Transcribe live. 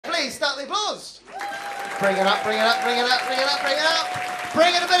absolutely buzzed. Bring it up, bring it up, bring it up, bring it up, bring it up.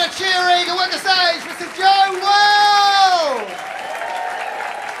 Bring in a bit of cheering and welcome to stage, Mr. Joe Well!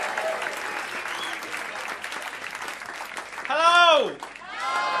 Hello!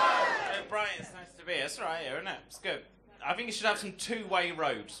 Hey, Brian, it's nice to be here. It's all right here, isn't it? It's good. I think you should have some two-way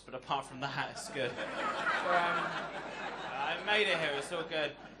roads, but apart from that, it's good. I made it here, it's all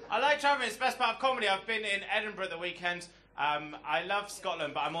good. I like travelling, it's the best part of comedy. I've been in Edinburgh at the weekend. I love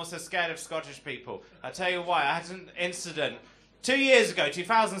Scotland, but I'm also scared of Scottish people. I'll tell you why. I had an incident 2 years ago,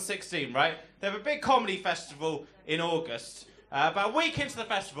 2016, right? They have a big comedy festival in August. About a week into the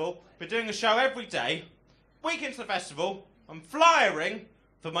festival, we're doing a show every day. Week into the festival, I'm flyering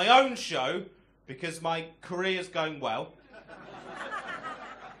for my own show because my career's going well.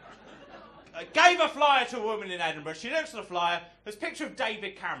 I gave a flyer to a woman in Edinburgh. She looks at the flyer. There's a picture of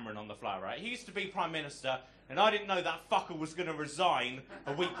David Cameron on the flyer, right? He used to be Prime Minister, and I didn't know that fucker was going to resign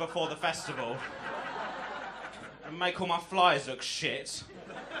a week before the festival and make all my flyers look shit.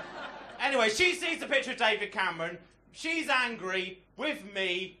 Anyway, she sees the picture of David Cameron. She's angry with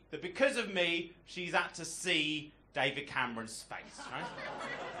me that because of me, she's had to see David Cameron's face, right?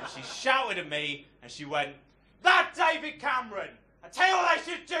 And she shouted at me, and she went, "That David Cameron! I tell you what they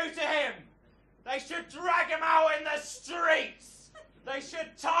should do to him! They should drag him out in the streets! They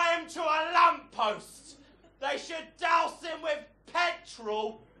should tie him to a lamppost! They should douse him with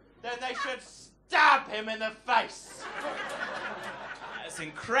petrol! Then they should stab him in the face!" That's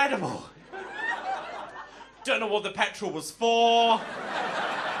incredible. Don't know what the petrol was for.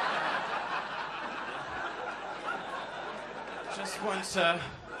 Just want to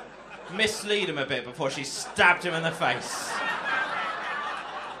mislead him a bit before she stabbed him in the face.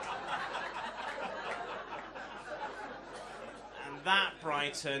 And that,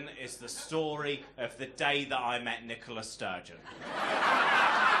 Brighton, is the story of the day that I met Nicola Sturgeon.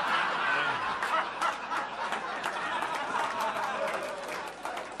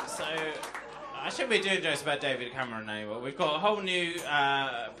 I shouldn't be doing jokes about David Cameron anymore. We've got a whole new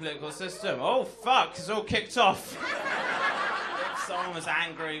political system. Oh, fuck, it's all kicked off. Someone was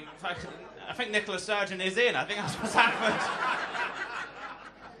angry. I think Nicola Sturgeon is in. I think that's what's happened.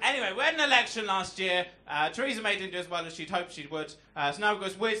 Anyway, we had an election last year. Theresa May didn't do as well as she'd hoped she would. So now we've got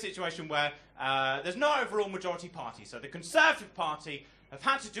this weird situation where there's no overall majority party. So the Conservative Party have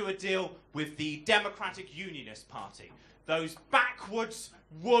had to do a deal with the Democratic Unionist Party. Those backwards,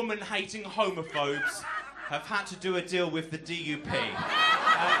 woman-hating homophobes have had to do a deal with the DUP.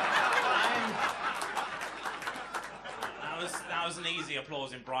 That was an easy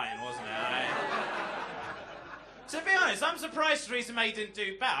applause in Brighton, wasn't it? To be honest, I'm surprised Theresa May didn't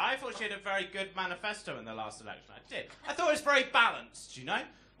do better. I thought she had a very good manifesto in the last election. I did. I thought it was very balanced, you know?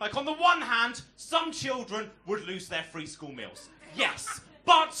 Like, on the one hand, some children would lose their free school meals. Yes,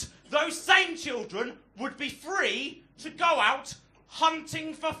 but those same children would be free to go out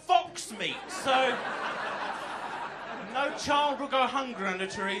hunting for fox meat. So, no child will go hungry under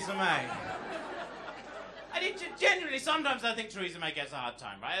Theresa May. And genuinely, sometimes I think Theresa May gets a hard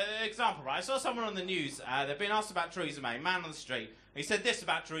time, right? Example, right? I saw someone on the news, they've been asked about Theresa May, man on the street. He said this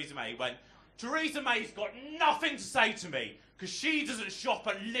about Theresa May. He went, "Theresa May's got nothing to say to me because she doesn't shop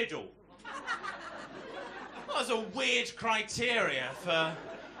at Lidl." That was a weird criteria for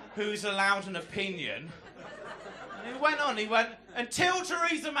who's allowed an opinion. And he went on, "Until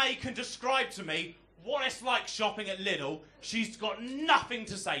Theresa May can describe to me what it's like shopping at Lidl, she's got nothing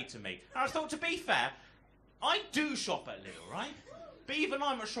to say to me." And I thought, to be fair, I do shop at Lidl, right? But even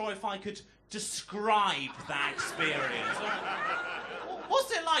I'm not sure if I could describe that experience.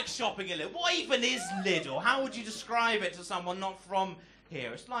 What's it like shopping at Lidl? What even is Lidl? How would you describe it to someone not from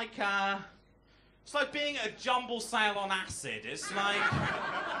here? It's like being at a jumble sale on acid. It's like...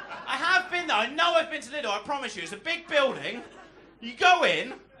 I have been there. I know I've been to Lidl, I promise you. It's a big building. You go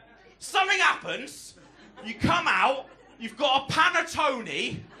in, something happens, you come out, you've got a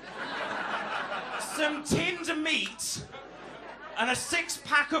panettone, some tinned meat, and a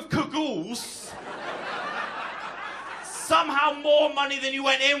 6-pack of cagoules. Somehow more money than you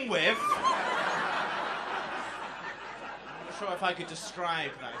went in with. I'm not sure if I could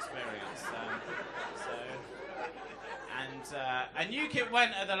describe that experience. And UKIP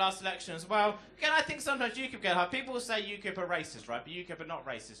went at the last election as well. Again, I think sometimes UKIP get hard. People will say UKIP are racist, right? But UKIP are not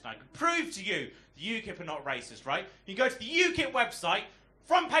racist. And I can prove to you that UKIP are not racist, right? You go to the UKIP website,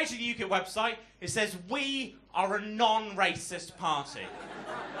 front page of the UKIP website, it says, "We are a non-racist party."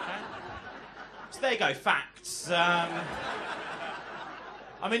 Okay? So there you go, facts. I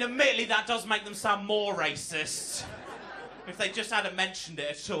mean, admittedly, that does make them sound more racist if they just hadn't mentioned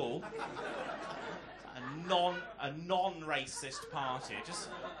it at all. A non-racist party. It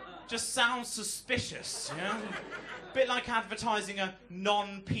just sounds suspicious, you know? Bit like advertising a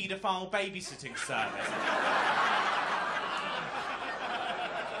non-paedophile babysitting service.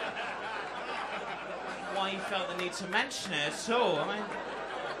 Why you felt the need to mention it at all? I mean,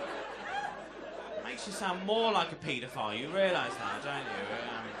 it makes you sound more like a paedophile. You realise that, don't you?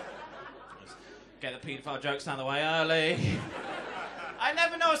 Just get the paedophile jokes out of the way early. I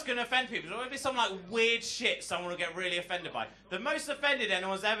never know what's going to offend people. There'll be some like weird shit someone will get really offended by. The most offended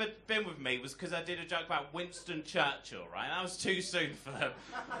anyone's ever been with me was because I did a joke about Winston Churchill, right? That was too soon for them.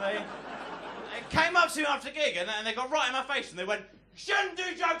 They came up to me after the gig and they got right in my face and they went, "Shouldn't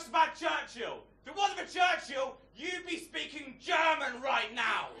do jokes about Churchill. If it wasn't for Churchill, you'd be speaking German right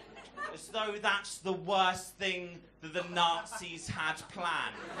now." As though that's the worst thing that the Nazis had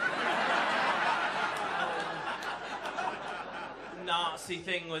planned. Nazi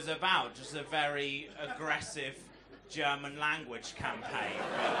thing was about just a very aggressive German language campaign.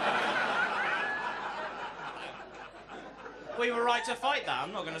 We were right to fight that.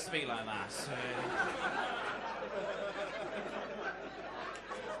 I'm not going to speak like that. So.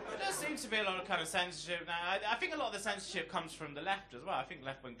 There does seem to be a lot of kind of censorship now. I think a lot of the censorship comes from the left as well. I think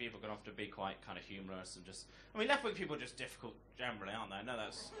left-wing people can often be quite kind of humorous and just... I mean, left-wing people are just difficult generally, aren't they? I know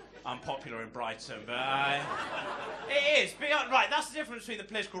that's unpopular in Brighton, but it is. Right, that's the difference between the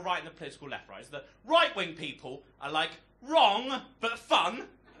political right and the political left, right? Is the right-wing people are like wrong but fun,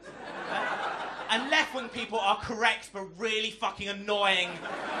 and left-wing people are correct but really fucking annoying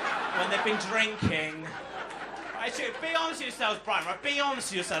when they've been drinking. Right, so be honest with yourselves, Brian, right? Be honest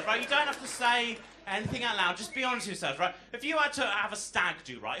with yourselves, right? You don't have to say anything out loud, just be honest with yourselves, right? If you had to have a stag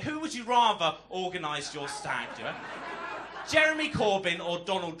do, right, who would you rather organise your stag do, right? Jeremy Corbyn or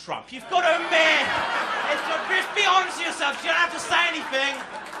Donald Trump? You've got to admit, just be honest with yourselves, you don't have to say anything.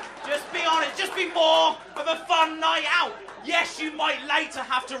 Just be honest, just be more of a fun night out. Yes, you might later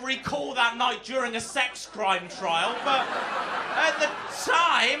have to recall that night during a sex crime trial, but at the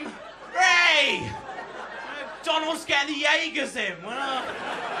time, hey! Donald's getting the Jaegers in. We're not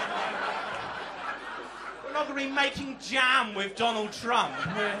going to be making jam with Donald Trump.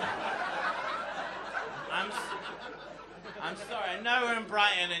 I'm sorry, I know we're in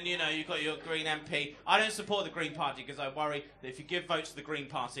Brighton and, you know, you've got your Green MP. I don't support the Green Party because I worry that if you give votes to the Green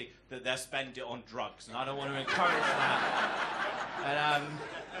Party, that they'll spend it on drugs, and I don't want to encourage that. And,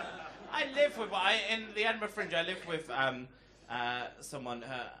 I live with, in the Edinburgh Fringe, I lived with someone,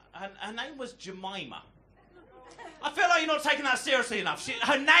 her name was Jemima. I feel like you're not taking that seriously enough.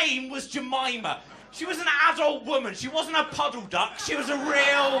 Her name was Jemima. She was an adult woman. She wasn't a puddle duck. She was a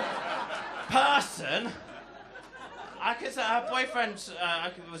real person. I could say her boyfriend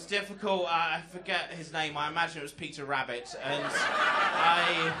was difficult. I forget his name. I imagine it was Peter Rabbit. And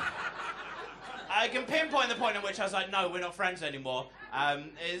I can pinpoint the point at which I was like, no, we're not friends anymore.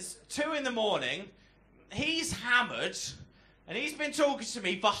 It's 2 in the morning. He's hammered. And he's been talking to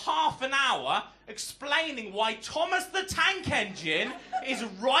me for half an hour, explaining why Thomas the Tank Engine is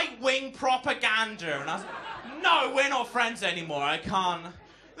right-wing propaganda. And I was like, no, we're not friends anymore, I can't.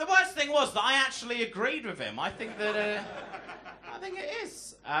 The worst thing was that I actually agreed with him. I think that, I think it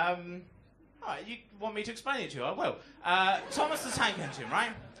is. All right, you want me to explain it to you? I will. Thomas the Tank Engine,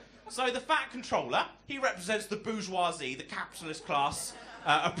 right? So the Fat Controller, he represents the bourgeoisie, the capitalist class,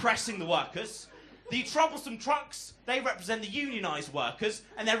 oppressing the workers. The troublesome trucks, they represent the unionised workers,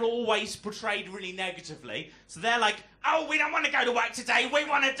 and they're always portrayed really negatively. So they're like, oh, we don't want to go to work today, we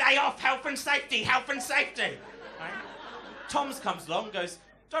want a day off, health and safety, health and safety. Right? Tom's comes along and goes,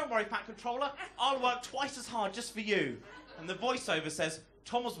 don't worry, Fat Controller, I'll work twice as hard just for you. And the voiceover says,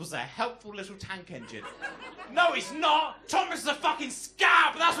 Thomas was a helpful little tank engine. No, he's not! Thomas is a fucking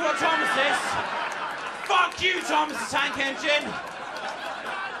scab! That's what Thomas is! Fuck you, Thomas the Tank Engine!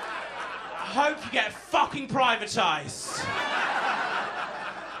 I hope you get fucking privatised.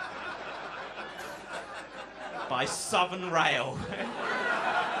 By Southern Rail.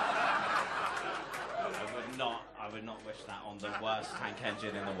 I would not wish that on the worst tank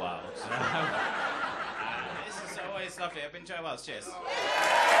engine in the world. This is always lovely. I've been Joe Wells. Cheers.